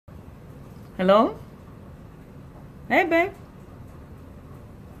Hello? Hey, babe.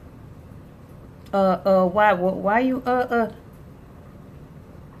 Why you,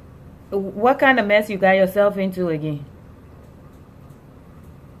 what kind of mess you got yourself into again?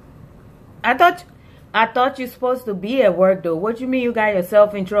 I thought you're supposed to be at work, though. What you mean you got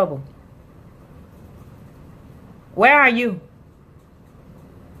yourself in trouble? Where are you?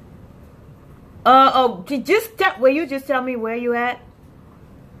 Will you just tell me where you at?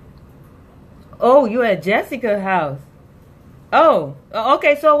 Oh, you at Jessica's house. Oh,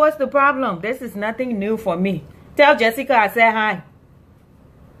 okay, so what's the problem? This is nothing new for me. Tell Jessica I said hi.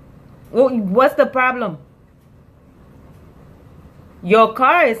 What's the problem? Your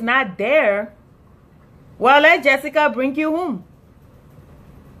car is not there. Well, let Jessica bring you home.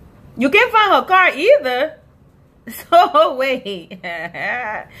 You can't find her car either. So, wait.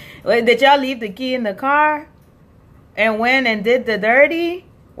 Did y'all leave the key in the car? And went and did the dirty?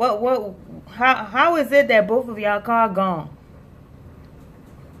 How is it that both of y'all car gone?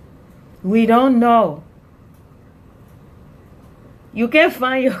 We don't know. You can't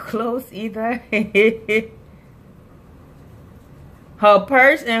find your clothes either. Her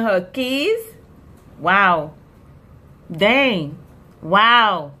purse and her keys? Wow. Dang.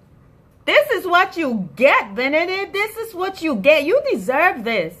 Wow. This is what you get, Benedict. This is what you get. You deserve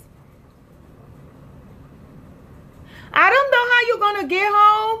this. I don't know how you're going to get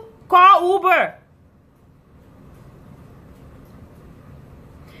home. Call Uber.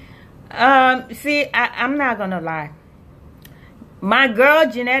 See, I'm not going to lie. My girl,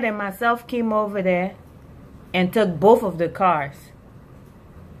 Jeanette, and myself came over there and took both of the cars.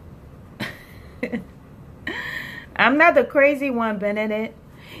 I'm not the crazy one, Benedict.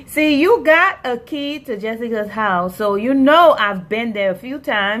 See, you got a key to Jessica's house, so you know I've been there a few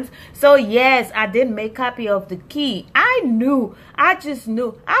times. So, yes, I did make copy of the key. I just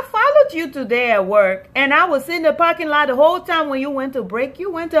knew. I followed you today at work, and I was in the parking lot the whole time when you went to break.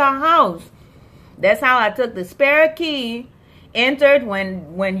 You went to our house. That's how I took the spare key, entered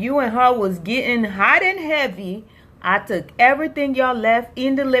when you and her was getting hot and heavy. I took everything y'all left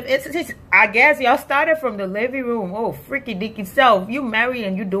in the living. I guess y'all started from the living room. Oh, freaky dicky self. You married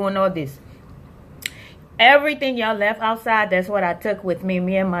and you doing all this. Everything y'all left outside, that's what I took with me.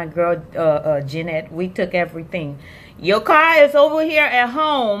 Me and my girl, Jeanette, we took everything. Your car is over here at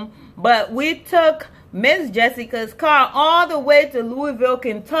home, but we took Miss Jessica's car all the way to Louisville,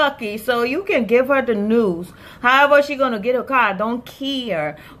 Kentucky, so you can give her the news. However she's going to get her car, I don't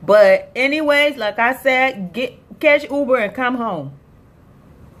care. But anyways, like I said, catch Uber and come home.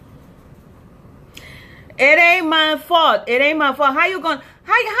 It ain't my fault. It ain't my fault. How you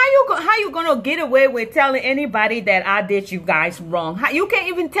gonna get away with telling anybody that I did you guys wrong? You can't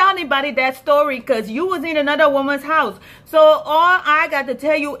even tell anybody that story because you was in another woman's house. So all I got to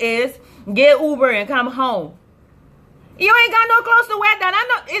tell you is get Uber and come home. You ain't got no clothes to wear. That I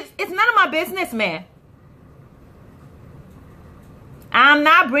know it's none of my business, man. I'm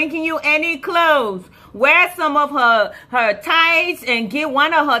not bringing you any clothes. Wear some of her tights and get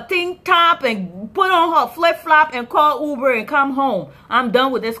one of her tank top and put on her flip-flop and call Uber and come home. I'm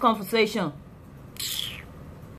done with this conversation.